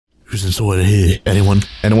Who's inside here? Anyone?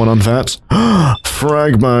 Anyone on fats?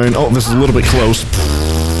 Frag mine. Oh, this is a little bit close.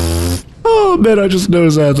 Oh, man, I just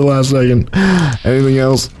noticed that at the last second. Anything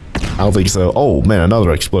else? I don't think so. Oh, man,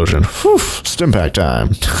 another explosion. Whew, stim pack time.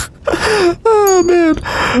 Oh, man.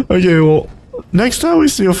 Okay, well, next time we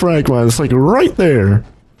see a frag mine, it's like right there.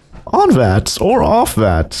 On vats or off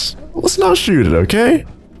vats. Let's not shoot it, okay?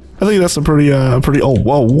 I think that's a pretty, oh,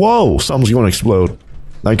 whoa, something's going to explode.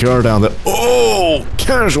 That car down there. Oh,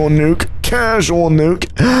 casual nuke.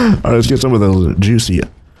 Alright, let's get some of those juicy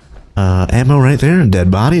ammo right there.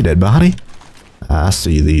 Dead body. I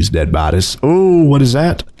see these dead bodies. Oh, what is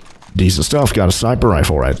that? Decent stuff. Got a sniper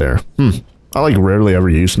rifle right there. I like rarely ever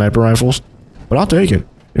use sniper rifles, but I'll take it.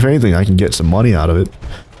 If anything, I can get some money out of it.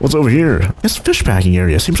 What's over here? It's a fish packing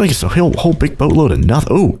area. Seems like it's a whole big boatload of nothing.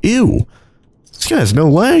 Oh, ew. This guy has no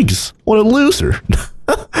legs. What a loser.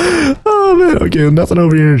 Oh, man. Okay, nothing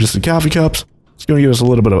over here. Just the coffee cups. It's going to give us a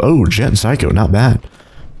little bit of... Oh, Jet and Psycho. Not bad.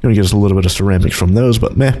 Going to give us a little bit of ceramics from those,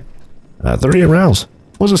 but meh. 38 rounds.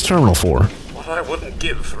 What's this terminal for? What I wouldn't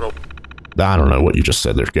give for a... I don't know what you just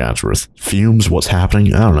said there, Gadsworth. Fumes? What's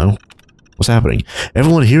happening? I don't know. What's happening?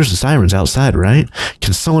 Everyone hears the sirens outside, right?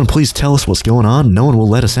 Can someone please tell us what's going on? No one will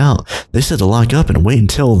let us out. They said to lock up and wait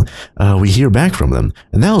until we hear back from them.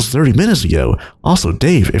 And that was 30 minutes ago. Also,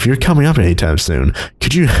 Dave, if you're coming up anytime soon,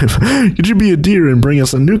 could you be a dear and bring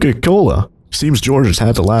us a Nuka-Cola? Seems George has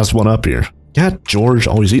had the last one up here. God, George,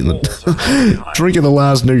 always eating the... drinking the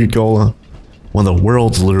last Nuka-Cola. When the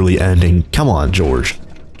world's literally ending. Come on, George.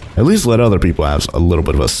 At least let other people have a little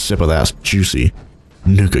bit of a sip of that juicy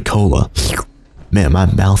Nuka-Cola. Man, my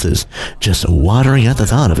mouth is just watering at the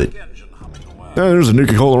thought of it. There's a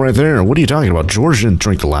Nuka-Cola right there. What are you talking about? George didn't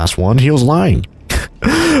drink the last one. He was lying.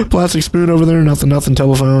 Plastic spoon over there. Nothing.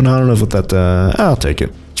 Telephone. I don't know what that... I'll take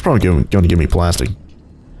it. It's probably going to give me plastic.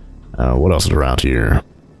 What else is around here?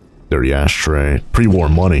 Dirty ashtray. Pre-war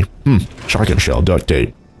money. Shotgun shell. Duct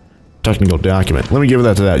tape. Technical document. Let me give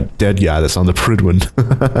that to that dead guy that's on the Pridwin.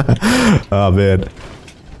 Oh, man.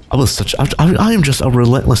 I am just a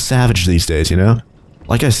relentless savage these days, you know?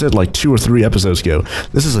 Like I said like 2 or 3 episodes ago,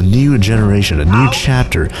 this is a new generation, a new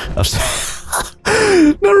chapter of...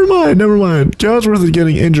 Never mind. Gadsworth is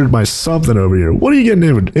getting injured by something over here. What are you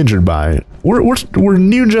getting injured by? We're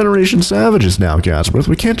new generation savages now, Gadsworth.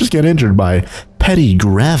 We can't just get injured by petty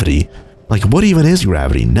gravity. Like, what even is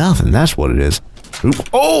gravity? Nothing, that's what it is. Oop.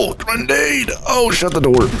 Oh, grenade! Oh, shut the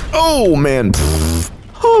door. Oh, man.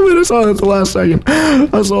 Oh, man, I saw that at the last second.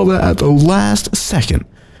 I saw that at the last second.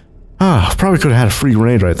 Ah, probably could have had a free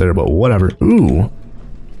grenade right there, but whatever. Ooh.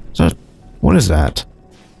 What is that?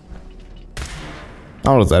 I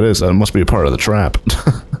don't know what that is. That must be a part of the trap.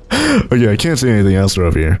 Okay, I can't see anything else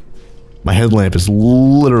over here. My headlamp is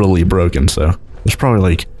literally broken, so there's probably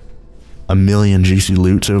like a million juicy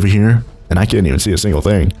loots over here, and I can't even see a single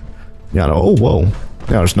thing. Yeah, no, oh, whoa.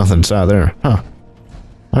 Yeah, there's nothing inside there. Huh.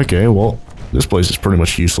 Okay, well, this place is pretty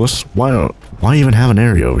much useless. Why even have an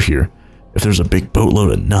area over here if there's a big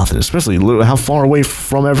boatload of nothing, especially how far away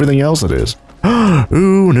from everything else it is?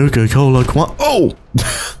 Ooh, Nuka-Cola Quantum. Oh!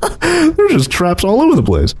 There's just traps all over the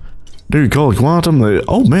place. Nuka-Cola Quantum.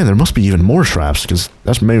 Oh, man, there must be even more traps, because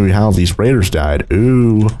that's maybe how these raiders died.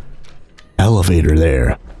 Ooh. Elevator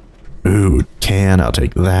there. Ooh, can. I'll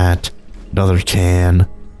take that. Another can.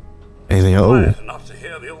 Anything else? Oh. Enough to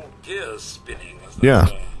hear the old gears spinning. Yeah.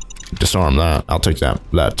 Disarm that. I'll take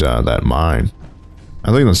that mine.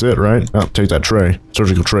 I think that's it, right? I'll take that tray.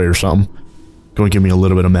 Surgical tray or something. Going to give me a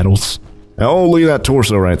little bit of metals. Oh, look at that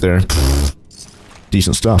torso right there.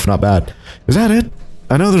 Decent stuff. Not bad. Is that it?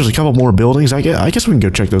 I know there's a couple more buildings. I guess we can go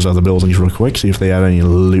check those other buildings real quick. See if they have any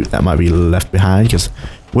loot that might be left behind. Because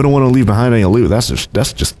we don't want to leave behind any loot. That's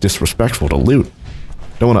just disrespectful to loot.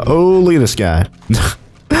 Don't want to... Oh, look at this guy.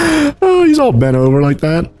 Oh, he's all bent over like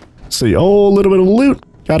that. Let's see. Oh, a little bit of loot.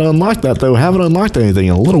 Gotta unlock that, though. Haven't unlocked anything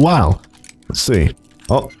in a little while. Let's see.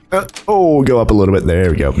 Oh, go up a little bit. There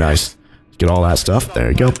we go. Nice. Get all that stuff. There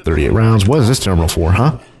you go. 38 rounds. What is this terminal for,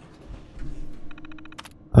 huh?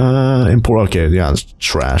 Import. Okay, yeah, it's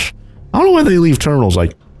trash. I don't know why they leave terminals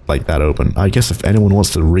like that open. I guess if anyone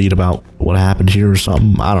wants to read about what happened here or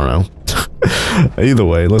something, I don't know. Either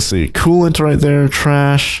way, let's see. Coolant right there.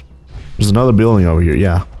 Trash. There's another building over here.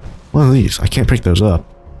 Yeah. One of these. I can't pick those up.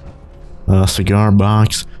 Cigar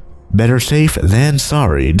box. Better safe than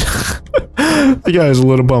sorry. The guy has a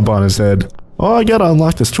little bump on his head. Oh, I gotta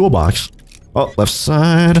unlock this toolbox. Oh, left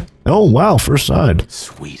side. Oh, wow, first side.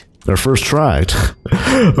 Sweet. Their first try.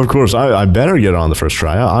 Of course, I better get on the first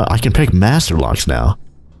try. I can pick master locks now.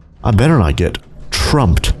 I better not get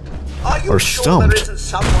trumped or stumped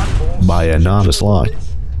by a novice lock.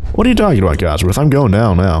 What are you talking about, Gadsworth? I'm going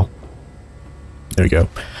down now. There we go.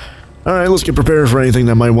 Alright, let's get prepared for anything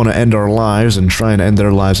that might want to end our lives and try and end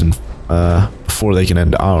their lives in, before they can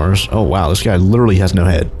end ours. Oh wow, this guy literally has no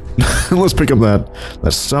head. Let's pick up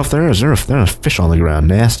that stuff there. There's a fish on the ground.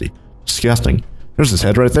 Nasty. Disgusting. There's his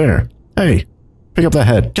head right there. Hey, pick up that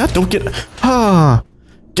head. God, don't get...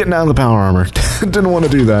 Getting out of the power armor. Didn't want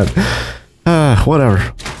to do that.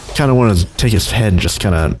 Whatever. Kind of wanted to take his head and just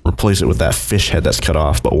kind of replace it with that fish head that's cut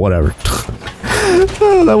off, but whatever.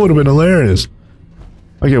 That would have been hilarious.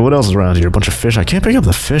 Okay, what else is around here? A bunch of fish. I can't pick up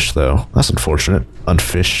the fish, though. That's unfortunate.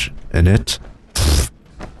 Unfish in it.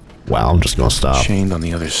 Wow, I'm just gonna stop. Chained on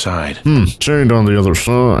the other side. Chained on the other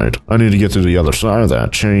side. I need to get to the other side of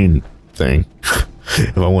that chain thing.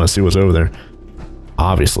 If I want to see what's over there.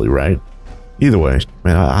 Obviously, right? Either way,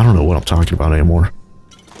 man, I don't know what I'm talking about anymore.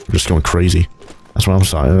 I'm just going crazy. That's what I'm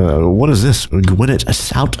saying. What is this? Gwinnett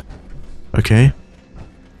Assault. Okay.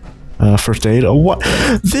 First aid. Oh, what?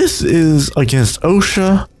 This is against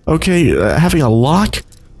OSHA. Okay, having a lock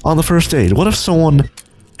on the first aid. What if someone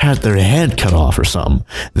had their head cut off or something?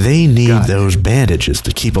 They need those bandages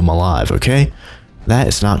to keep them alive, okay? That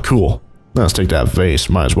is not cool. Let's take that vase.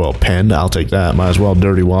 Might as well pen. I'll take that. Might as well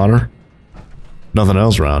dirty water. Nothing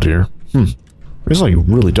else around here. It's like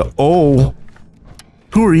really oh!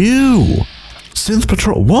 Who are you? Synth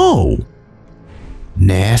Patrol. Whoa!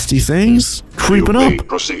 Nasty things creeping up.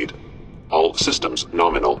 Proceed. All systems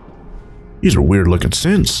nominal. These are weird looking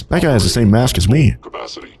synths. That guy has the same mask as me.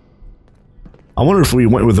 Capacity. I wonder if we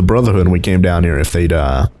went with the Brotherhood and we came down here, if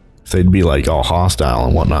they'd be like all hostile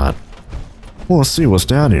and whatnot. Well, let's see what's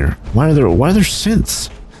down here. Why are there synths?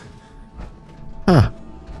 Huh.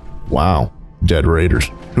 Wow. Dead raiders.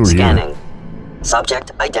 Who are Scanning. you?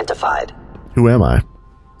 Subject identified. Who am I?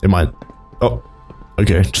 Oh,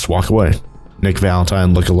 okay, just walk away. Nick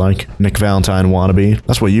Valentine look-alike. Nick Valentine wannabe.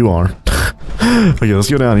 That's what you are. Okay, let's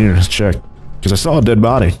go down here and check. Because I saw a dead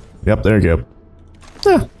body. Yep, there you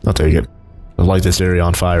go. I'll take it. I'll light this area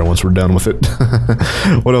on fire once we're done with it.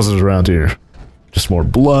 What else is around here? Just more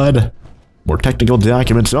blood. More technical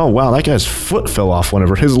documents. Oh, wow, that guy's foot fell off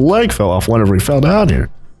whenever... His leg fell off whenever he fell down here.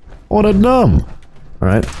 What a dumb.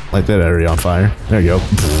 Alright, light that area on fire. There you go.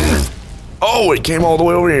 Oh, it came all the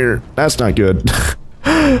way over here. That's not good.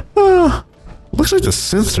 Looks like the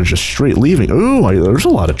synths are just straight leaving. Ooh, there's a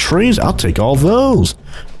lot of trays. I'll take all those.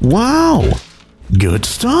 Wow. Good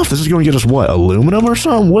stuff. This is going to get us what? Aluminum or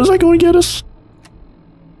something? What is that going to get us?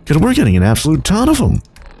 Because we're getting an absolute ton of them.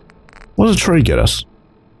 What does a tray get us?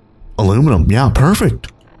 Aluminum. Yeah,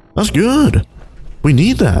 perfect. That's good. We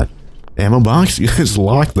need that. Ammo box is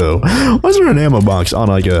locked though. Why is there an ammo box on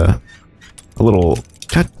like a little...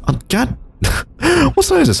 God. What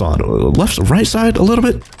side is this on? Left, right side a little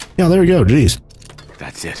bit? Yeah, there we go. Jeez.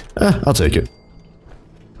 That's it. I'll take it.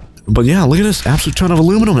 But yeah, look at this. Absolute ton of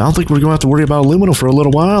aluminum. I don't think we're going to have to worry about aluminum for a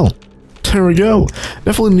little while. There we go.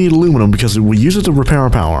 Definitely need aluminum because we use it to repair our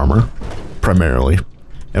power armor, primarily.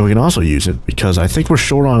 And we can also use it because I think we're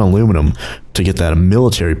short on aluminum to get that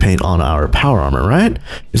military paint on our power armor, right?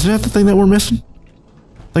 Isn't that the thing that we're missing?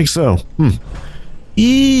 I think so.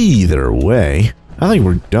 Either way, I think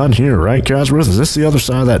we're done here, right, Cosworth? Is this the other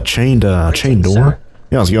side of that chained door?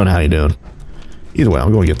 Yeah, how's it going? How you doing? Either way,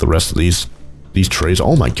 I'm going to get the rest of these trays.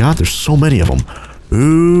 Oh my god, there's so many of them.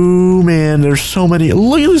 Ooh, man, there's so many.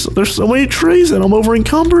 Look at this. There's so many trays that I'm over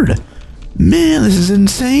encumbered. Man, this is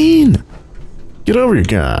insane. Get over here,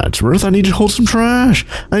 Codsworth. I need you to hold some trash.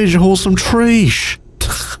 I need you to hold some trash.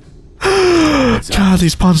 God,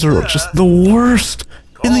 these puns are just the worst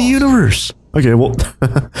in the universe. Okay, well,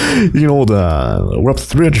 you can hold, we're up to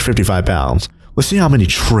 355 pounds. Let's see how many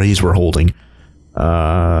trays we're holding.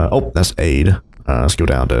 Oh, that's aid. Let's go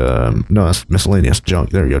down to, no, that's miscellaneous junk.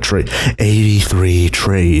 There you go, tray. 83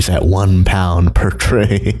 trays at 1 pound per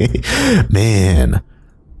tray. Man.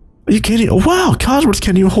 Are you kidding? Oh, wow, Cosworth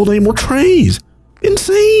can't even hold any more trays.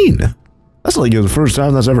 Insane. That's like the first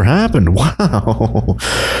time that's ever happened. Wow.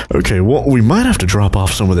 Okay, well, we might have to drop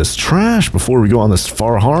off some of this trash before we go on this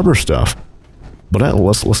Far Harbor stuff. But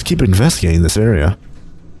let's keep investigating this area.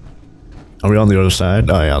 Are we on the other side?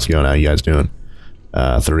 Oh, yeah, how's it going? How you guys doing?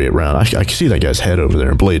 38 round. I can see that guy's head over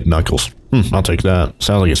there. Blade knuckles. I'll take that.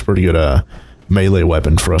 Sounds like it's a pretty good melee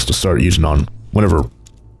weapon for us to start using on whenever,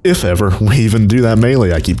 if ever, we even do that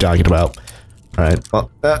melee I keep talking about. Alright. Oh,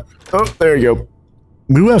 there you go.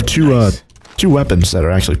 We have two weapons that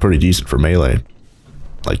are actually pretty decent for melee.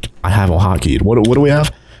 Like, I have a hotkeyed. What do we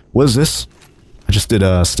have? What is this? I just did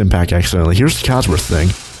a stim pack accidentally. Here's the Cosworth thing.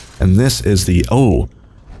 And this is the... Oh.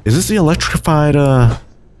 Is this the electrified,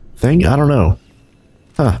 thing? I don't know.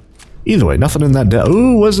 Huh. Either way, nothing in that...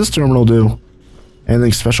 Ooh, what does this terminal do?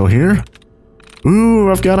 Anything special here?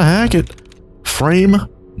 Ooh, I've got to hack it. Frame?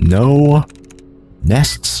 No.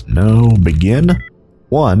 Nests? No. Begin?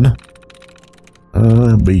 1.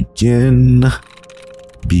 Begin.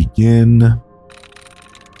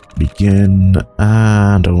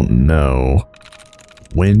 I don't know.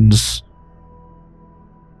 Winds?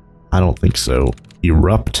 I don't think so.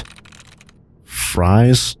 Erupt?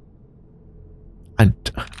 Fries? I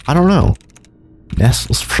don't know. Nest?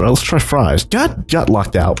 Let's try fries. Got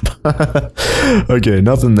locked out. Okay,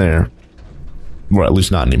 nothing there. Well, at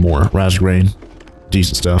least not anymore. Rasgrain.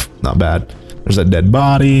 Decent stuff. Not bad. There's that dead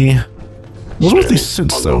body. What's with these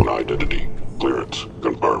synths, though? Unknown identity. Clearance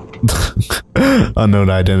confirmed. Unknown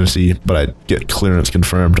identity, but I get clearance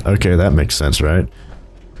confirmed. Okay, that makes sense, right?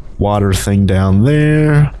 Water thing down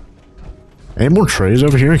there. Any more trays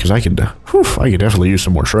over here? Because I could definitely use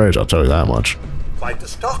some more trays, I'll tell you that much. Quite the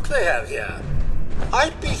stock they have here.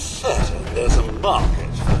 I'd be certain there's a market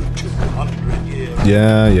for 200-year-old.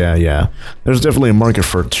 Yeah. There's definitely a market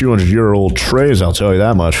for 200-year-old trays, I'll tell you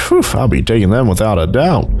that much. Whew, I'll be taking them without a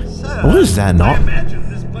doubt. Sir, What is that? I imagine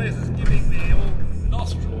this place is giving the old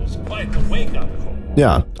nostrils quite the wake-up call.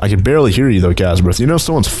 Yeah, I can barely hear you though, Casbeth. You know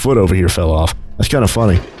someone's foot over here fell off. That's kind of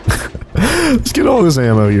funny. Let's get all this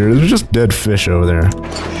ammo here. There's just dead fish over there.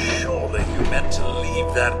 Surely you meant to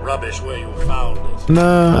leave that rubbish where you found it.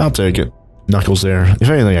 Nah, I'll take it. Knuckles there. If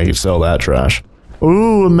anything, I could sell that trash.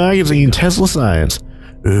 Ooh, a magazine. Tesla Science.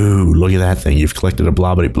 Ooh, look at that thing. You've collected a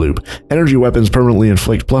blobbity bloop. Energy weapons permanently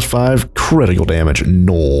inflict +5 critical damage.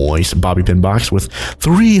 Nice. Bobby pin box with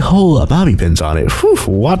 3 whole bobby pins on it. Whew,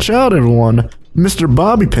 watch out, everyone. Mr.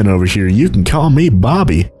 Bobby Pin over here. You can call me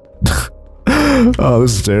Bobby. Oh,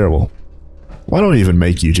 this is terrible. Why don't I even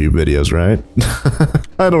make YouTube videos, right?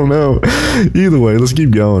 I don't know. Either way, let's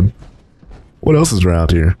keep going. What else is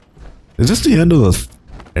around here? Is this the end of the...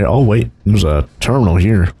 Oh, wait. There's a terminal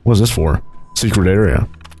here. What is this for? Secret area.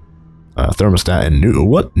 Thermostat and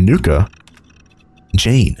what? Nuka?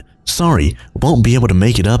 Jane, sorry, won't be able to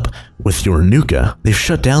make it up with your Nuka. They've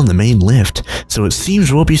shut down the main lift, so it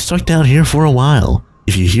seems we'll be stuck down here for a while.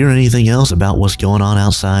 If you hear anything else about what's going on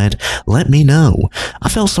outside, let me know. I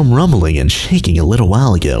felt some rumbling and shaking a little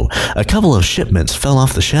while ago. A couple of shipments fell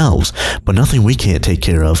off the shelves, but nothing we can't take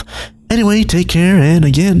care of. Anyway, take care, and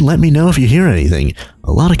again, let me know if you hear anything.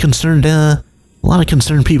 A lot of concerned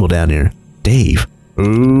people down here. Dave.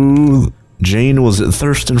 Ooh, Jane was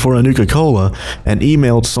thirsting for a Nuka-Cola and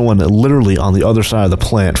emailed someone literally on the other side of the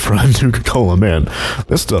plant for a Nuka-Cola. Man,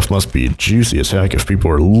 this stuff must be juicy as heck if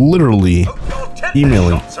people are literally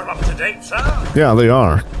emailing. Shots are up to date, sir. Yeah, they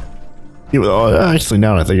are. Actually,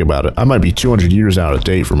 now that I think about it, I might be 200 years out of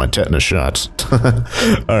date for my tetanus shots.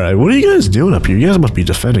 Alright, what are you guys doing up here? You guys must be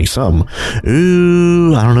defending something.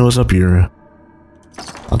 Ooh, I don't know what's up here.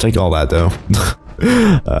 I'll take all that, though.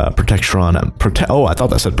 Protectron. Oh, I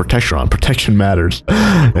thought that said Protectron. Protection matters.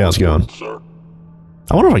 Yeah, how's it going?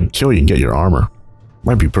 I wonder if I can kill you and get your armor.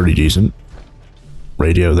 Might be pretty decent.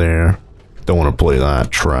 Radio there. Don't want to play that.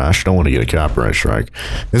 Trash. Don't want to get a copyright strike.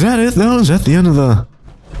 Is that it, though? Is that the end of the...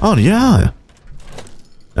 Oh, yeah.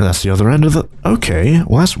 And that's the other end of the... Okay,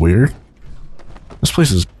 well, that's weird. This place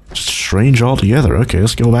is just strange altogether. Okay,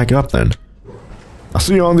 let's go back up, then. I'll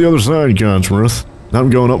see you on the other side, Codsworth. I'm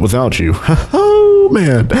going up without you. Oh,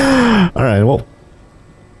 man. Alright, well.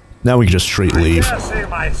 Now we can just straight leave. I dare say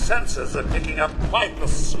my senses are picking up quite the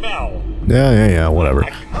smell. Yeah, whatever. I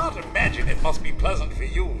can't imagine it must be pleasant for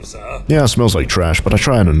you, sir. Yeah, it smells like trash, but I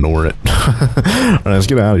try and ignore it. Alright, let's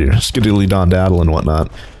get out of here. Skiddly don daddle and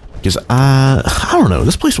whatnot. Because, I don't know,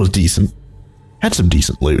 this place was decent. Had some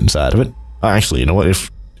decent loot inside of it. Actually, you know what,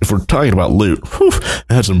 if we're talking about loot, whew, it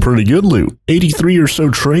had some pretty good loot. 83 or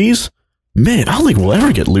so trays? Man, I don't think we'll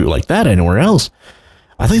ever get loot like that anywhere else.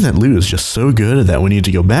 I think that loot is just so good that we need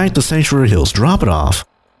to go back to Sanctuary Hills, drop it off,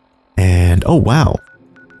 and, oh wow.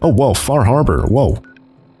 Oh, whoa, Far Harbor, whoa.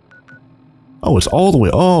 Oh, it's all the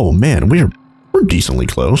way, oh man, we're decently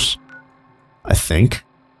close. I think.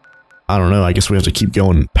 I don't know, I guess we have to keep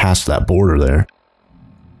going past that border there.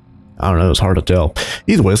 I don't know, it's hard to tell.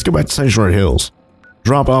 Either way, let's go back to Sanctuary Hills.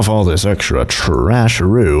 Drop off all this extra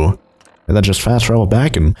trasharoo, and then just fast travel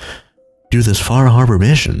back and do this Far Harbor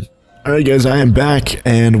mission. Alright guys, I am back,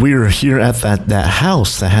 and we're here at that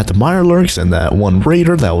house that had the Mirelurks and that one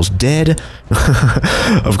raider that was dead.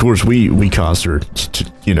 Of course, we caused her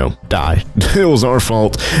to, you know, die. It was our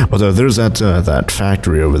fault, but there's that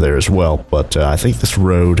factory over there as well. But I think this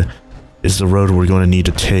road is the road we're going to need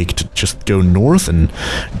to take to just go north and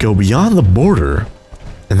go beyond the border.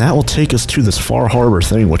 And that will take us to this Far Harbor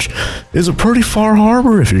thing, which is a pretty far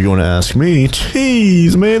harbor if you're going to ask me.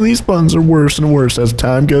 Jeez, man, these puns are worse and worse as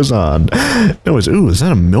time goes on. Anyways, ooh, is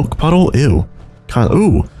that a milk puddle? Ew.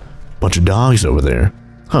 Ooh. Bunch of dogs over there.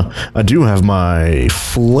 Huh. I do have my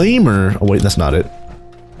flamer. Oh, wait, that's not it.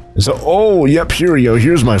 So, oh, yep, here we go.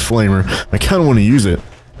 Here's my flamer. I kind of want to use it.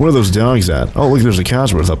 Where are those dogs at? Oh, look, there's a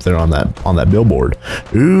Cosworth up there on that billboard.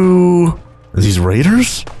 Ooh, are these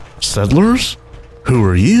raiders? Settlers? Who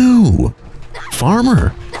are you?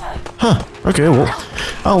 Farmer? Huh, okay, well,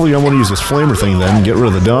 I think I want to use this flamer thing then. Get rid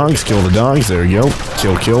of the dogs, kill the dogs, there you go.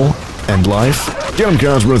 Kill, end life. Get him,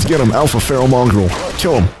 Cosworth, get him, alpha feral mongrel.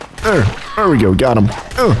 Kill him. There we go, got him.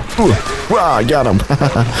 Wow, got him.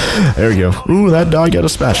 There we go. Ooh, that dog got a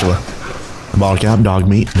spatula. Bottle cap, dog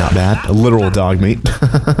meat, not bad. A literal dog meat.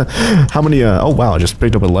 How many, oh wow, I just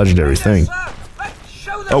picked up a legendary thing.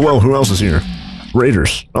 Oh well, who else is here?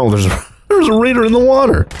 Raiders. Oh, there's a raider in the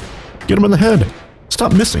water. Get him in the head.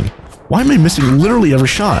 Stop missing. Why am I missing literally every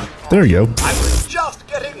shot? There you go. I was just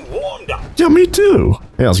getting warmed up. Yeah, me too.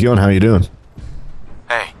 Hey, how's it going? How you doing?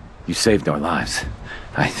 Hey, you saved our lives.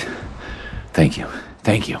 Thank you.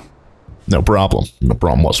 Thank you. No problem. No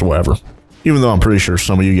problem whatsoever. Even though I'm pretty sure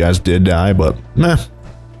some of you guys did die, but meh.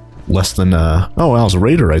 Less than oh, wow, there's a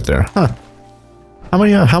raider right there. Huh. How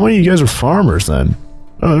many of you guys are farmers then?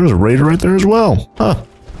 Oh, there's a raider right there as well. Huh.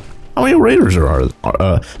 How many raiders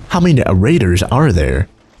how many raiders are there?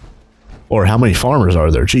 Or how many farmers are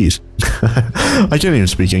there? Jeez. I can't even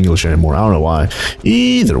speak English anymore. I don't know why.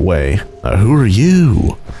 Either way, who are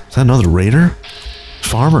you? Is that another raider?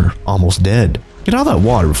 Farmer, almost dead. Get out of that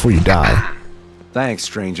water before you die. Thanks,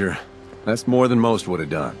 stranger. That's more than most would have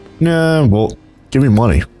done. Nah, well, give me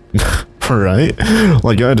money. Alright?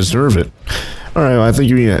 Like, I deserve it. Alright, well, I think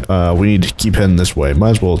we need to keep heading this way.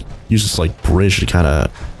 Might as well use this, like, bridge to kind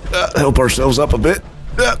of help ourselves up a bit.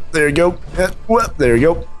 There you go. There you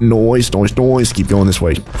go. Noise. Keep going this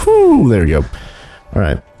way. Whew, there you go.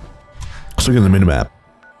 Alright. Let's look at the minimap.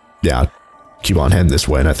 Yeah, keep on heading this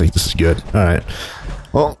way, and I think this is good. Alright.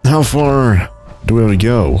 Well, how far do we have to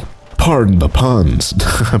go? Pardon the puns.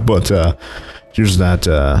 But, here's that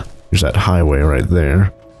highway right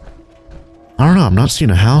there. I don't know, I'm not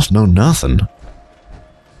seeing a house, no nothing.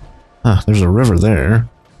 Huh, there's a river there.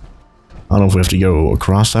 I don't know if we have to go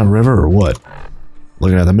across that river or what.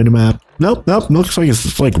 Looking at the minimap. Nope, looks like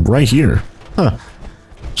it's like right here. Huh.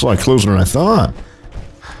 It's a lot closer than I thought.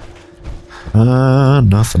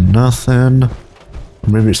 Nothing.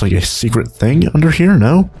 Maybe it's like a secret thing under here,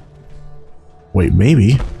 no? Wait,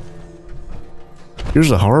 maybe. Here's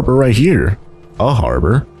a harbor right here. A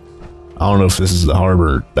harbor. I don't know if this is the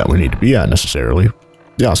harbor that we need to be at necessarily.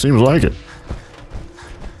 Yeah, seems like it.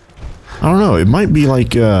 I don't know, it might be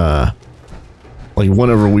like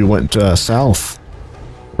whenever we went south.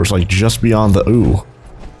 Or it's like just beyond the or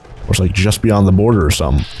it's like just beyond the border or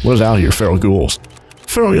something. What is out here, feral ghouls?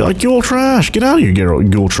 Feral, ghoul trash! Get out of here,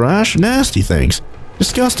 ghoul trash! Nasty things.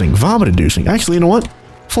 Disgusting, vomit-inducing. Actually, you know what?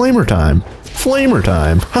 Flamer time. Flamer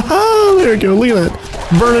time. Haha, there you go, look at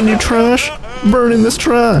that. Burning you trash. Burning this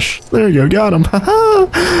trash. There you go, got him. Haha.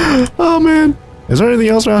 Oh man. Is there anything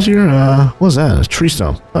else out here? What's that? A tree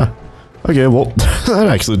stump. Huh. Okay, well, that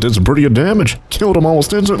actually did some pretty good damage. Killed him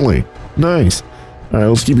almost instantly. Nice. Alright,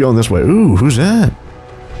 let's keep going this way. Ooh, who's that?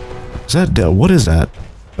 Is that, what is that?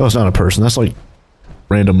 Oh, it's not a person. That's like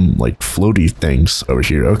random, like, floaty things over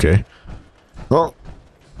here. Okay. Well,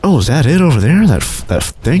 oh, is that it over there? That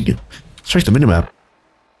thing? Let's check the minimap.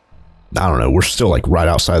 I don't know. We're still, like, right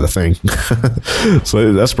outside the thing.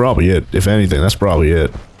 So that's probably it. If anything, that's probably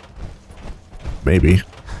it. Maybe.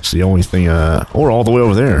 It's the only thing, or all the way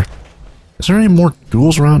over there. Is there any more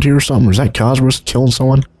ghouls around here or something? Or is that Cosworth killing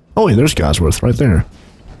someone? Oh, yeah, there's Cosworth right there.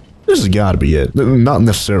 This has got to be it. Not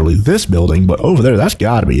necessarily this building, but over there, that's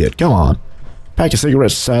got to be it. Come on. Pack of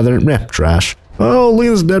cigarettes aside there. Meh, trash. Oh, look at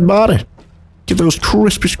this dead body. Get those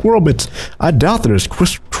crispy squirrel bits. I doubt they're as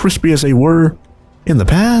crispy as they were in the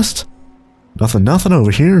past. Nothing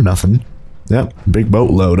over here. Nothing. Yep, big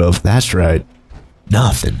boatload of. That's right.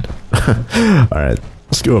 Nothing. Alright,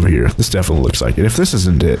 let's go over here. This definitely looks like it. If this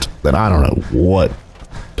isn't it, then I don't know what.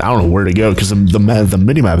 I don't know where to go because the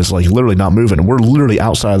minimap is like literally not moving and we're literally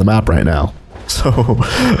outside of the map right now. So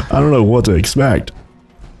I don't know what to expect.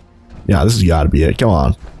 Yeah, this has got to be it. Come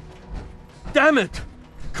on. Damn it!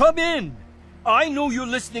 Come in! I know you're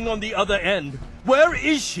listening on the other end. Where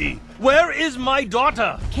is she? Where is my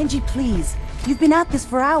daughter? Kenji, please. You've been at this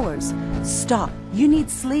for hours. Stop. You need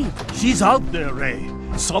sleep. She's out there, Ray.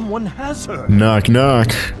 Someone has her. Knock,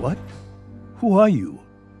 knock. What? Who are you?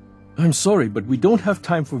 I'm sorry, but we don't have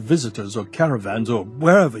time for visitors or caravans or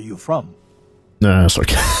wherever you're from. Nah,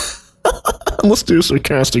 let's do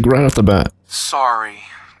sarcastic right off the bat. Sorry.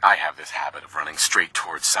 I have this habit of running straight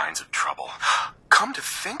towards signs of trouble. Come to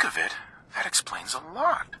think of it, that explains a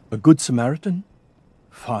lot. A good Samaritan?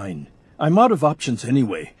 Fine. I'm out of options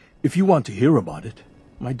anyway, if you want to hear about it.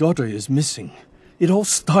 My daughter is missing. It all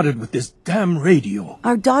started with this damn radio.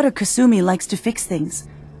 Our daughter Kasumi likes to fix things.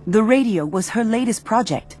 The radio was her latest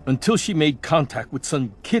project. Until she made contact with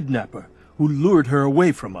some kidnapper who lured her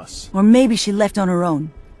away from us. Or maybe she left on her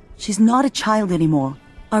own. She's not a child anymore.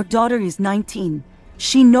 Our daughter is 19.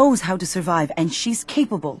 She knows how to survive, and she's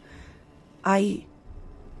capable. I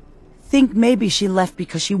think maybe she left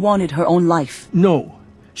because she wanted her own life. No.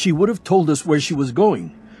 She would have told us where she was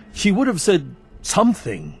going. She would have said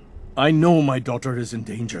something. I know my daughter is in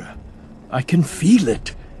danger. I can feel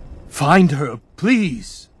it. Find her,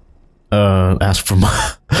 please. Ask for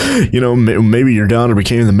maybe your daughter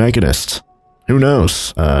became the mechanist. Who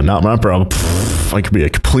knows? Not my problem. I could be a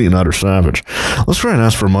complete and utter savage. Let's try and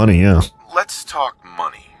ask for money, yeah. Let's talk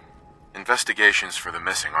money. Investigations for the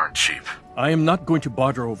missing aren't cheap. I am not going to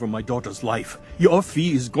barter over my daughter's life. Your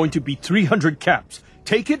fee is going to be 300 caps.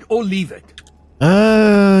 Take it or leave it.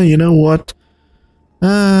 You know what?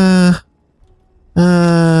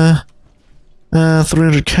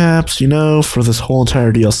 300 caps, for this whole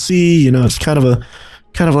entire DLC, it's kind of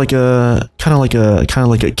like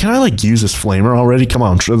can I use this flamer already? Come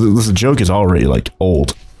on, this joke is already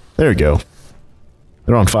old. There we go.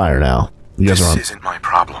 They're on fire now. You guys are on. This isn't my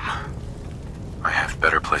problem. I have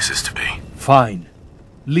better places to be. Fine.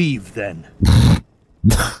 Leave then.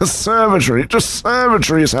 Savagery, just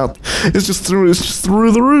savagery is out. It's just through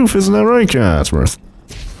the roof, isn't that right, Catsworth?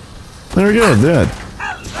 There we go, dead.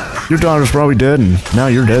 Your daughter's probably dead, and now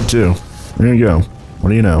you're dead too. There you go. What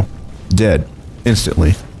do you know? Dead.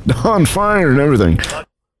 Instantly. On fire and everything.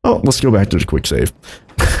 Oh, let's go back to the quick save.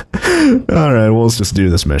 Alright, well, let's just do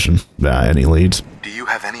this mission. Any leads? Do you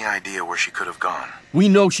have any idea where she could have gone? We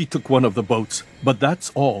know she took one of the boats, but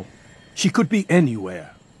that's all. She could be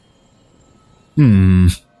anywhere.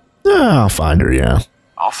 I'll find her, yeah.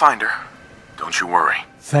 I'll find her. Don't you worry.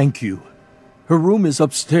 Thank you. Her room is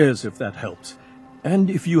upstairs, if that helps. And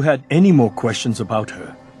if you had any more questions about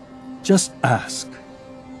her, just ask.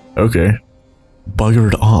 Okay.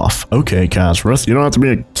 Buggered off. Okay, Catsworth, you don't have to be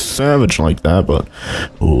a savage like that, but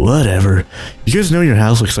whatever. You guys know your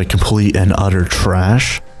house looks like complete and utter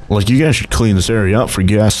trash? You guys should clean this area up for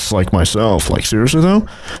guests like myself. Seriously though?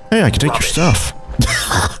 Hey, I can take your stuff.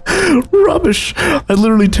 Rubbish. I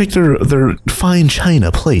literally take their fine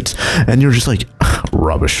china plates, and you're just like,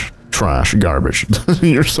 rubbish, trash, garbage.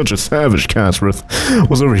 You're such a savage, Catsworth.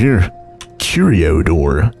 What's over here? Curio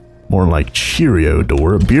door. More like Cheerio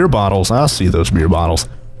door. Beer bottles. I see those beer bottles.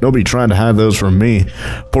 Nobody trying to hide those from me.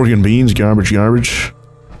 Pork and beans, garbage, garbage.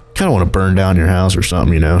 Kind of want to burn down your house or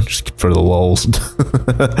something, just for the lulz.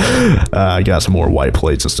 I got some more white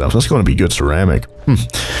plates and stuff. That's going to be good ceramic.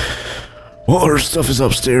 Well, her stuff is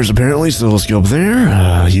upstairs apparently, so let's go up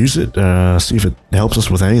there, use it, see if it helps us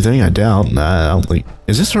with anything. I doubt. I don't think.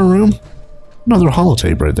 Is this her room? Another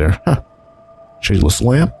holotape right there. Huh. Shadeless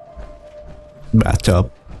lamp.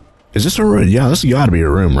 Bathtub. Is this her room? Yeah, this has got to be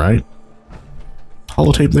her room, right?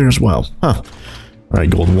 Holotape there as well. Huh. Alright,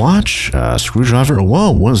 gold watch, screwdriver.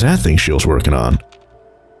 Whoa, what is that thing she was working on?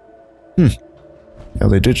 Yeah,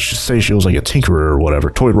 they did say she was like a tinkerer or whatever.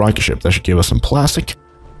 Toy rocket ship. That should give us some plastic.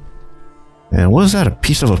 And what is that? A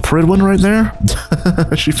piece of a Pridwin right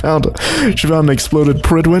there? she found an exploded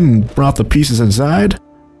Pridwin and brought the pieces inside.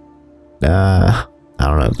 I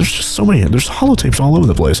don't know. There's just so many. There's holotapes all over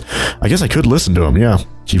the place. I guess I could listen to them. Yeah.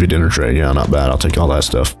 TV dinner tray. Yeah, not bad. I'll take all that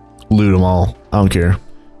stuff. Loot them all. I don't care.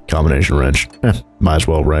 Combination wrench. Might as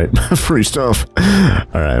well, right? Free stuff.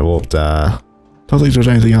 Alright, well, don't think there's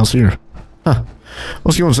anything else here. Huh.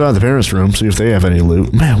 Let's go inside the parents' room, see if they have any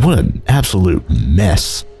loot. Man, what an absolute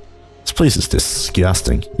mess. This place is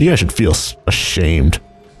disgusting. You guys should feel ashamed.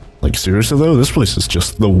 Seriously though, this place is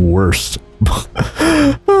just the worst.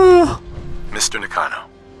 Mr. Nakano.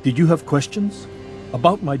 Did you have questions?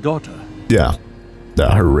 About my daughter? Yeah.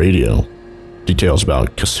 Her radio. Details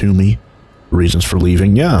about Kasumi. Reasons for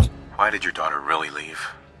leaving, yeah. Why did your daughter really leave?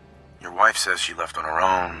 Your wife says she left on her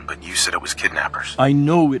own, but you said it was kidnappers. I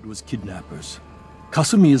know it was kidnappers.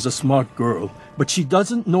 Kasumi is a smart girl, but she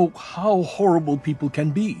doesn't know how horrible people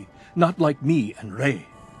can be. Not like me and Ray.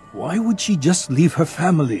 Why would she just leave her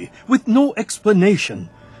family with no explanation?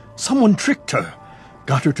 Someone tricked her.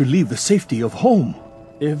 Got her to leave the safety of home.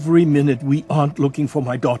 Every minute we aren't looking for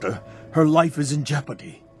my daughter, her life is in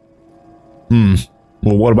jeopardy.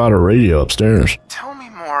 Well, what about her radio upstairs? Tell me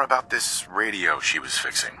more about this radio she was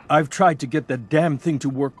fixing. I've tried to get that damn thing to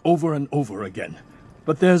work over and over again,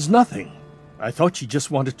 but there's nothing. I thought she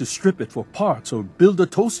just wanted to strip it for parts or build a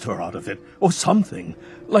toaster out of it, or something,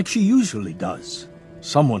 like she usually does.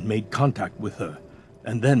 Someone made contact with her,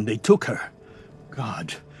 and then they took her.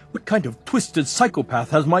 God, what kind of twisted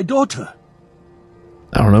psychopath has my daughter?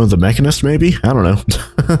 I don't know, the Mechanist maybe? I don't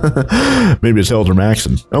know. Maybe it's Elder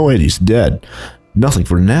Maxon. Oh wait, he's dead. Nothing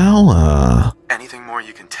for now, Anything more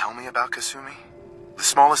you can tell me about Kasumi? The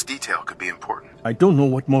smallest detail could be important. I don't know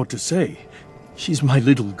what more to say. She's my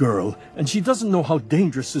little girl, and she doesn't know how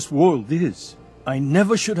dangerous this world is. I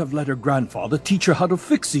never should have let her grandfather teach her how to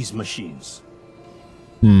fix these machines.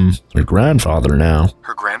 Her grandfather now.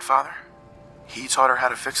 Her grandfather? He taught her how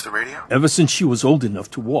to fix the radio? Ever since she was old enough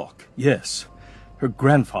to walk, yes. Her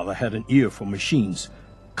grandfather had an ear for machines.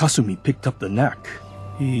 Kasumi picked up the knack.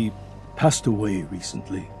 He passed away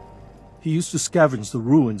recently. He used to scavenge the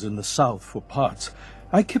ruins in the south for parts.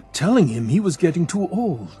 I kept telling him he was getting too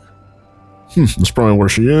old. That's probably where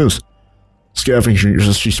she is. Scavenging,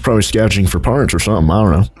 she's probably scavenging for parts or something, I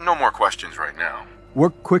don't know. No more questions right now.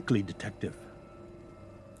 Work quickly, detective.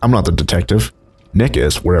 I'm not the detective. Nick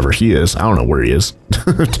is, wherever he is. I don't know where he is.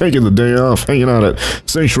 Taking the day off, hanging out at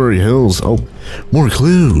Sanctuary Hills. Oh, more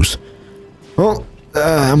clues. Well,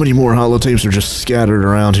 how many more holotapes are just scattered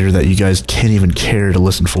around here that you guys can't even care to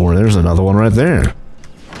listen for? There's another one right there.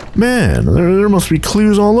 Man, there must be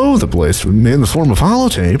clues all over the place in the form of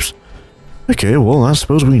holotapes. Okay, well, I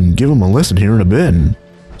suppose we can give them a listen here in a bit and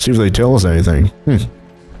see if they tell us anything.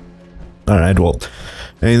 Alright, well,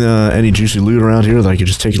 any juicy loot around here that I could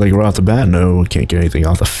just take like right off the bat? No, can't get anything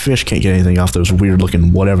off the fish, can't get anything off those weird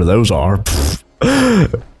looking whatever those are.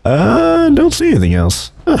 Don't see anything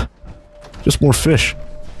else. Just more fish.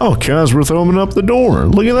 Oh, Cosworth opening up the door.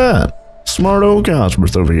 Look at that. Smart old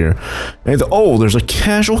Cosworth over here. And oh, there's a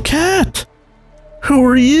casual cat. Who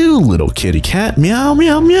are you, little kitty cat? Meow,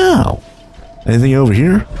 meow, meow. Anything over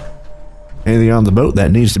here? Anything on the boat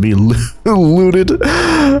that needs to be looted?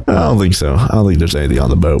 I don't think so. I don't think there's anything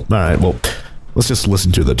on the boat. Alright, well, let's just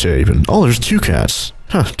listen to the tape. And oh, there's two cats.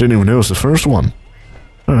 Didn't even notice the first one.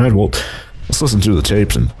 Alright, well, let's listen to the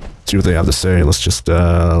tapes and see what they have to say. Let's just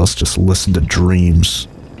listen to dreams.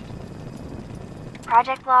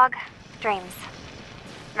 Project log, dreams.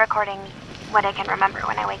 Recording what I can remember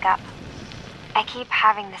when I wake up. I keep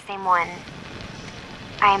having the same one.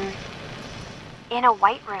 I'm in a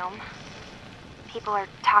white room. People are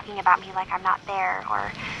talking about me like I'm not there,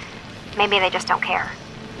 or maybe they just don't care.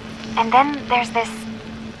 And then there's this,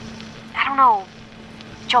 I don't know,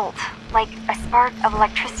 jolt, like a spark of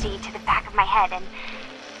electricity to the back of my head, and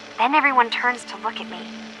then everyone turns to look at me.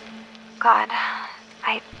 God,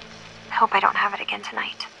 I hope I don't have it again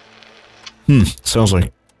tonight. Sounds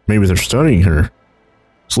like maybe they're studying her.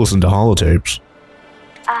 Let's listen to holotapes.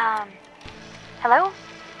 Hello?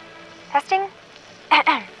 Testing?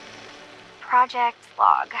 Project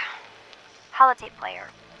log. Holotape player.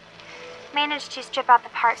 Managed to strip out the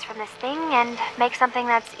parts from this thing and make something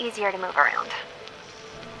that's easier to move around.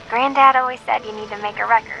 Granddad always said you need to make a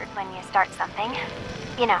record when you start something.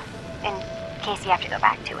 You know, in case you have to go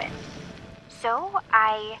back to it. So,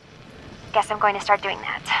 I guess I'm going to start doing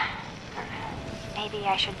that. Maybe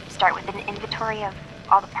I should start with an inventory of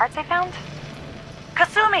all the parts I found?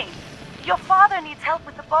 Kasumi! Your father needs help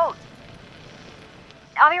with the boat.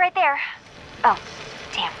 I'll be right there. Oh,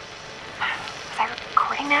 damn. Was I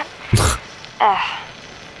recording that?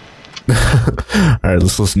 Alright,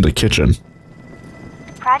 let's listen to kitchen.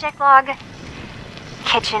 Project log.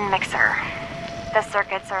 Kitchen mixer. The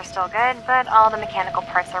circuits are still good, but all the mechanical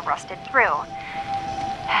parts are rusted through.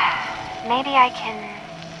 Maybe I can...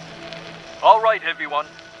 All right, everyone.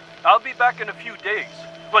 I'll be back in a few days.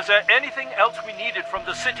 Was there anything else we needed from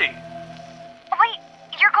the city? Wait,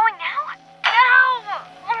 you're going now? No!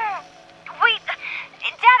 Wait,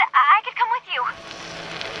 Dad, I could come with you.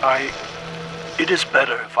 It is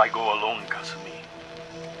better if I go alone, Kasumi.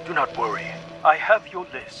 Do not worry. I have your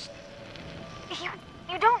list.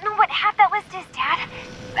 You don't know what half that list is, Dad.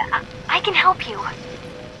 I can help you.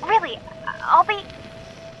 Really, I'll be...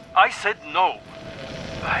 I said no.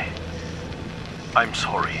 I'm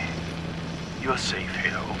sorry. You're safe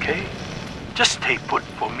here, okay? Just stay put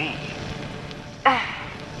for me.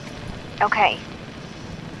 Okay.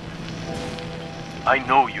 I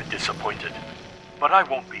know you're disappointed, but I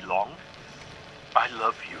won't be long. I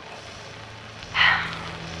love you.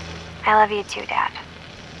 I love you too, Dad.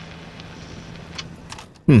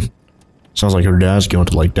 Sounds like her dad's going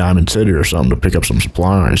to like Diamond City or something to pick up some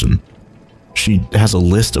supplies, and she has a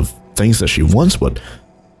list of things that she wants, but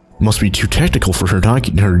must be too technical for her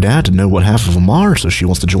dad to know what half of them are, so she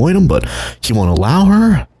wants to join him, but he won't allow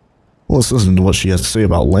her. Well, let's listen to what she has to say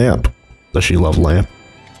about Lamp. Does she love Lamp?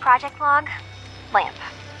 Project log, lamp.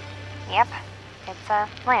 Yep, it's a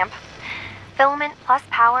lamp. Filament plus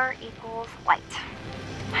power equals light.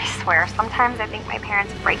 I swear, sometimes I think my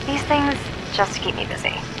parents break these things just to keep me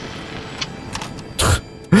busy.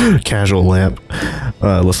 Casual lamp.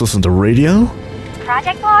 Let's listen to radio.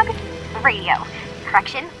 Project log? Radio.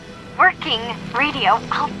 Correction? Working radio.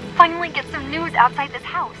 I'll finally get some news outside this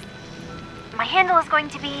house. My handle is going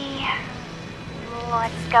to be...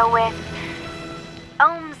 let's go with...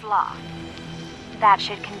 Ohm's Law. That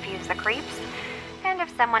should confuse the creeps. And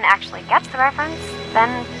if someone actually gets the reference,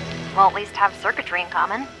 then we'll at least have circuitry in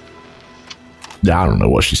common. I don't know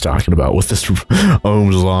what she's talking about with this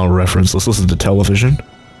Ohm's Law reference. Let's listen to television.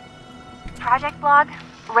 Project blog,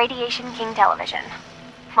 Radiation King Television.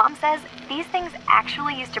 Mom says these things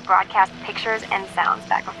actually used to broadcast pictures and sounds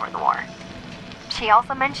back before the war. She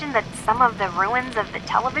also mentioned that some of the ruins of the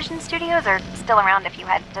television studios are still around if you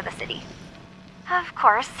head to the city. Of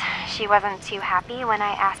course, she wasn't too happy when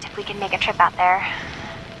I asked if we could make a trip out there.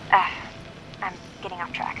 I'm getting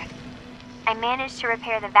off track. I managed to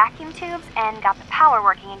repair the vacuum tubes and got the power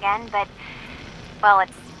working again, but, well,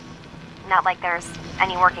 it's not like there's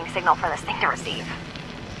any working signal for this thing to receive.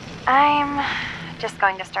 I'm just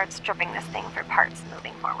going to start stripping this thing for parts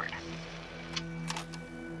moving forward.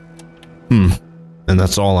 And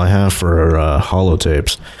that's all I have for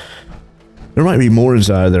holotapes. There might be more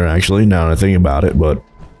inside there, actually, now that I think about it, but...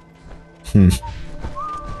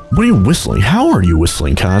 What are you whistling? How are you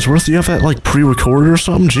whistling, Cosworth? Do you have that, like, pre-recorded or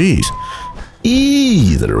something? Jeez.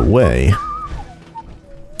 Either way.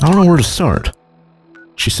 I don't know where to start.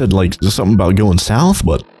 She said, like, there's something about going south,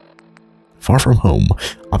 but... Far from home.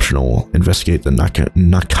 Optional. Investigate the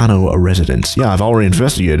NAKANO residence. Yeah, I've already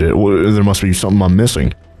investigated it. There must be something I'm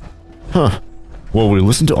missing. Huh. Well, we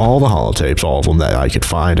listened to all the holotapes, all of them that I could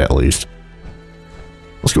find, at least.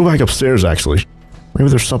 Let's go back upstairs, actually. Maybe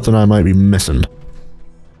there's something I might be missing.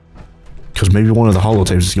 Because maybe one of the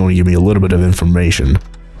holotapes is going to give me a little bit of information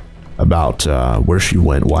about where she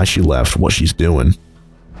went, why she left, what she's doing,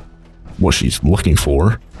 what she's looking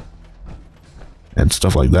for, and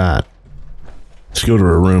stuff like that. Let's go to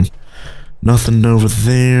her room. Nothing over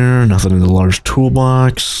there, nothing in the large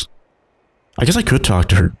toolbox. I guess I could talk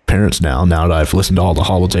to her parents now that I've listened to all the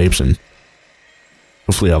holotapes and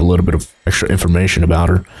hopefully have a little bit of extra information about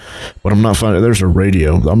her. But I'm not finding... There's a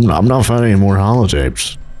radio. I'm not finding any more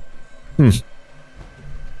holotapes. Yeah,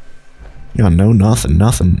 no,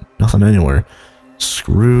 nothing anywhere.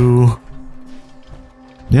 Screw.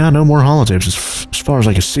 Yeah, no more holotapes as far as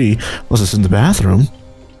I can see. Unless it's in the bathroom.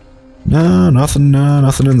 No, nothing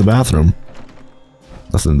in the bathroom.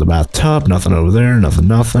 Nothing in the bathtub, nothing over there, nothing.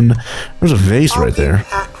 There's a vase right there.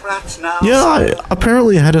 Yeah, I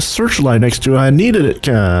apparently had a searchlight next to it. I needed it,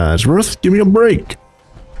 Cosworth. Give me a break.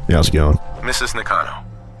 Yeah, how's it going? Mrs. Nakano.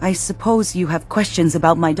 I suppose you have questions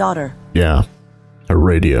about my daughter. Yeah. Her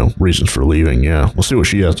radio. Reasons for leaving, yeah. We'll see what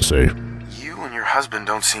she has to say. You and your husband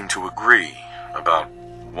don't seem to agree about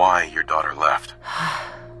why your daughter left.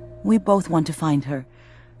 We both want to find her.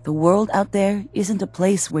 The world out there isn't a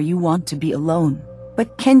place where you want to be alone.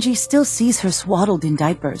 But Kenji still sees her swaddled in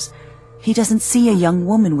diapers. He doesn't see a young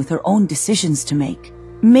woman with her own decisions to make.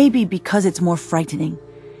 Maybe because it's more frightening.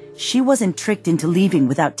 She wasn't tricked into leaving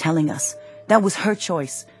without telling us. That was her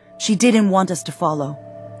choice. She didn't want us to follow.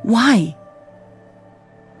 Why?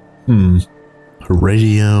 Her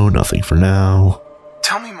radio, nothing for now.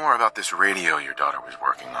 Tell me more about this radio your daughter was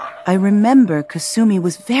working on. I remember Kasumi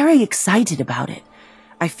was very excited about it.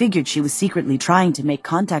 I figured she was secretly trying to make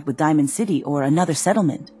contact with Diamond City or another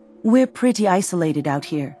settlement. We're pretty isolated out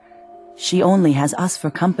here. She only has us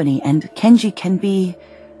for company, and Kenji can be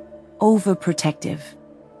overprotective.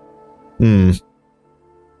 Any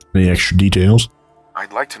extra details?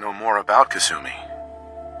 I'd like to know more about Kasumi.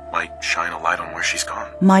 Might shine a light on where she's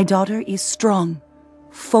gone. My daughter is strong,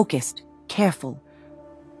 focused, careful.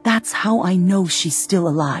 That's how I know she's still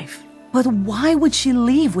alive. But why would she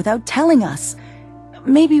leave without telling us?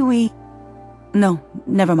 Maybe we... No,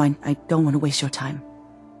 never mind. I don't want to waste your time.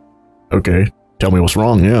 Okay. Tell me what's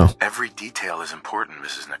wrong, yeah. Every detail is important,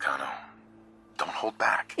 Mrs. Nakano. Don't hold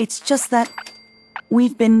back. It's just that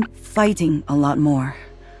we've been fighting a lot more.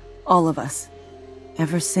 All of us.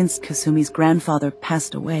 Ever since Kasumi's grandfather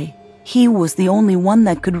passed away. He was the only one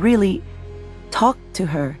that could really talk to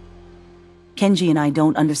her. Kenji and I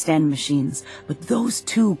don't understand machines, but those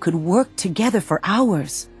two could work together for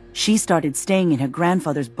hours. She started staying in her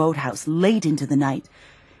grandfather's boathouse late into the night.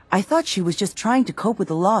 I thought she was just trying to cope with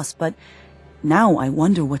the loss, but now I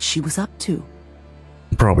wonder what she was up to.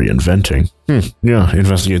 Probably inventing. Yeah,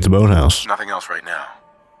 investigate the boathouse. Nothing else right now.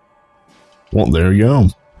 Well, there you go.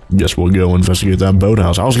 Guess we'll go investigate that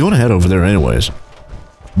boathouse. I was going to head over there anyways.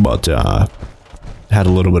 But, had a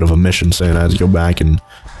little bit of a mission saying I had to go back and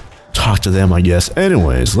talk to them, I guess.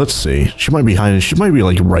 Anyways, let's see. She might be hiding. She might be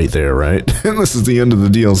like right there, right? And this is the end of the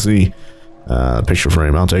DLC. Picture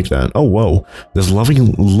frame, I'll take that. Oh, whoa. This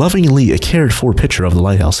lovingly cared for picture of the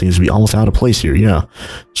lighthouse seems to be almost out of place here. Yeah.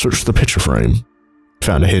 Search the picture frame.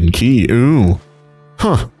 Found a hidden key. Ooh.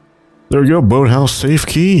 Huh. There we go. Boathouse safe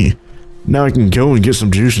key. Now I can go and get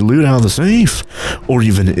some juicy loot out of the safe. Or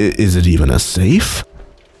even, is it even a safe?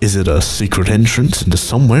 Is it a secret entrance into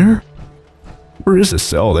somewhere? Where is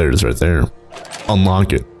this? Oh, there it is right there.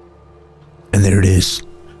 Unlock it. And there it is.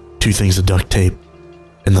 2 things of duct tape.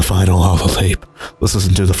 And the final holotape. Let's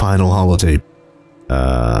listen to the final holotape.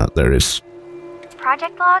 There it is.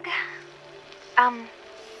 Project log?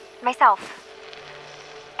 Myself.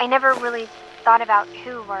 I never really thought about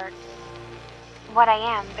who or what I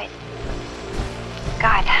am, but...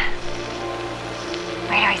 God.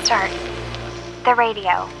 Where do I start? The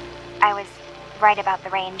radio. I was right about the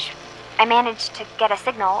range. I managed to get a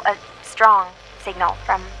signal, a strong signal,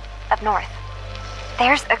 from up north.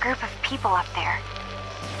 There's a group of people up there.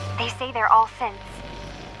 They say they're all synths.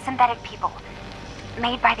 Synthetic people.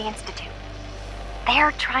 Made by the Institute. They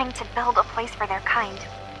are trying to build a place for their kind,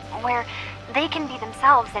 where they can be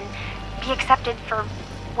themselves and be accepted for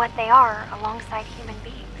what they are alongside human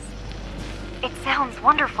beings. It sounds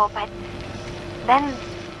wonderful, but then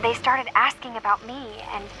they started asking about me,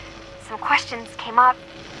 and some questions came up.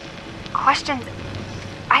 Questions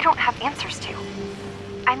I don't have answers to.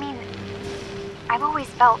 I mean, I've always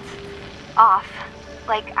felt off,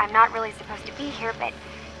 like I'm not really supposed to be here, but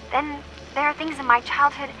then there are things in my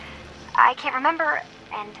childhood I can't remember,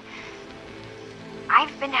 and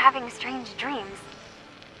I've been having strange dreams.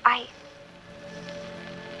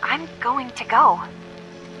 I'm going to go.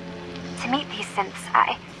 To meet these synths,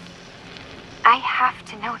 I have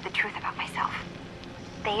to know the truth about myself.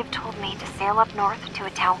 They've told me to sail up north to a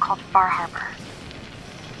town called Far Harbor.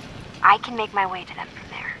 I can make my way to them from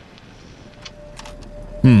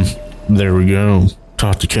there. There we go.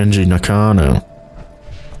 Talk to Kenji Nakano.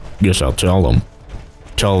 Guess I'll tell them.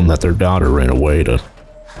 Tell them that their daughter ran away to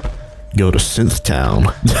go to Synth Town.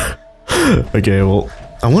 Okay, well,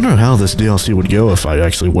 I wonder how this DLC would go if I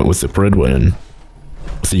actually went with the Pridwin,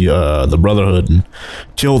 the Brotherhood, and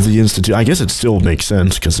killed the Institute. I guess it still makes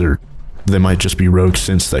sense because they might just be rogue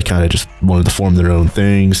synths that kind of just wanted to form their own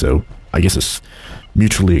thing. So I guess it's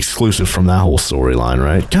mutually exclusive from that whole storyline,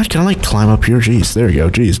 right? God, can I like climb up here? Jeez, there you go.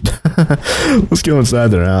 Jeez, let's go inside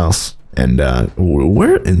their house. And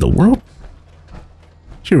where in the world?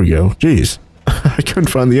 Here we go. Jeez, I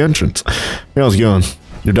couldn't find the entrance. Hey, how's it going?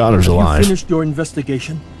 Your daughter's alive. You finished your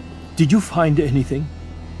investigation? Did you find anything?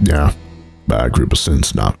 Yeah. Bad group of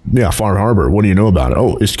synths, not. Yeah, Far Harbor. What do you know about it?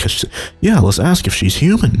 Oh, it's because. Yeah, let's ask if she's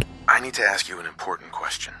human. I need to ask you an important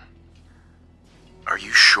question. Are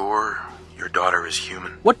you sure your daughter is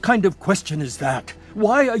human? What kind of question is that?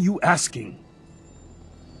 Why are you asking?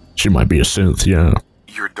 She might be a synth, yeah.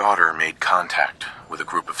 Your daughter made contact with a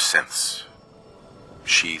group of synths.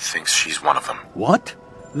 She thinks she's one of them. What?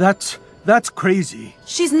 That's crazy.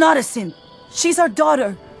 She's not a synth. She's our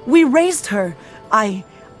daughter. We raised her. I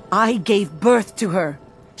gave birth to her.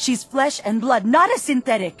 She's flesh and blood, not a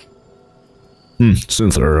synthetic.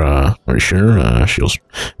 Synth, are you sure?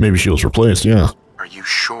 Maybe she was replaced, yeah. Are you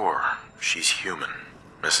sure she's human,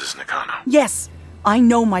 Mrs. Nakano? Yes, I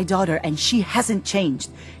know my daughter and she hasn't changed.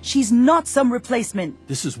 She's not some replacement.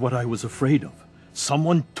 This is what I was afraid of.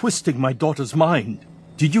 Someone twisting my daughter's mind.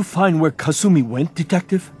 Did you find where Kasumi went,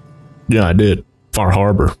 Detective? Yeah, I did. Far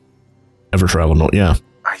Harbor. Ever traveled north? Yeah.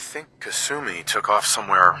 I think Kasumi took off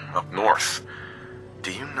somewhere up north.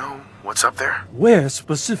 Do you know what's up there? Where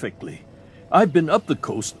specifically? I've been up the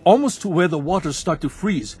coast, almost to where the waters start to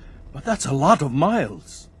freeze, but that's a lot of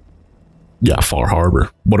miles. Yeah, Far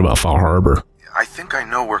Harbor. What about Far Harbor? I think I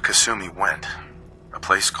know where Kasumi went. A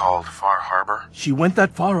place called Far Harbor. She went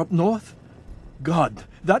that far up north? God,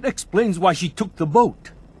 that explains why she took the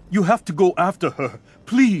boat. You have to go after her.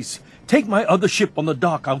 Please, take my other ship on the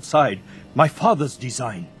dock outside. My father's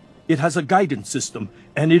design. It has a guidance system,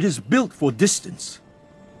 and it is built for distance.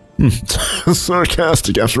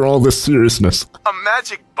 Sarcastic after all this seriousness. A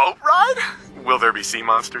magic boat ride? Will there be sea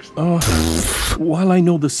monsters? While I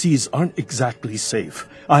know the seas aren't exactly safe,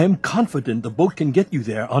 I am confident the boat can get you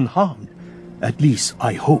there unharmed. At least,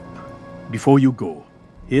 I hope. Before you go,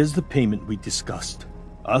 here's the payment we discussed.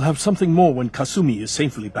 I'll have something more when Kasumi is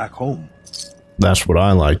safely back home. That's what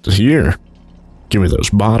I like to hear. Give me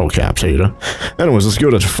those bottle caps, Ada. Anyways, let's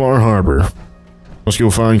go to Far Harbor. Let's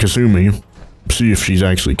go find Kasumi. See if she's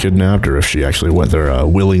actually kidnapped or if she actually went there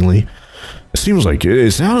willingly. It seems like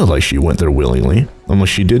it sounded like she went there willingly. Unless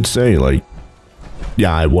she did say, like,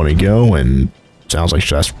 yeah, I want to go, and sounds like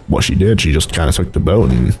that's what she did. She just kind of took the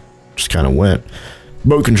boat and just kind of went.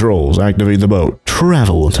 Boat controls, activate the boat.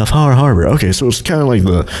 Travel to Far Harbor. Okay, so it's kind of like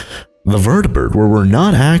the vertibird, where we're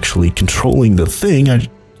not actually controlling the thing.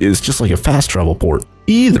 It's just like a fast travel port.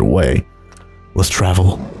 Either way, let's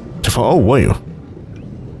travel to Far. Oh wait.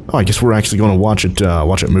 Oh, I guess we're actually going to watch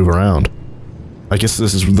it move around. I guess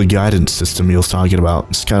this is the guidance system he was talking about.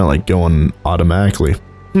 It's kind of like going automatically.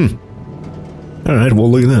 Alright,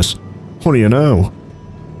 well look at this. What do you know?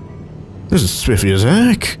 This is spiffy as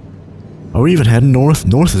heck. Are we even heading north?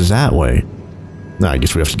 North is that way. Nah, I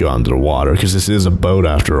guess we have to go out into the water, because this is a boat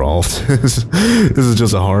after all. This is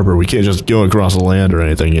just a harbor. We can't just go across the land or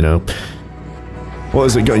anything, you know. Well,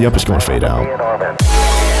 is it go? Yep, it's going to fade out.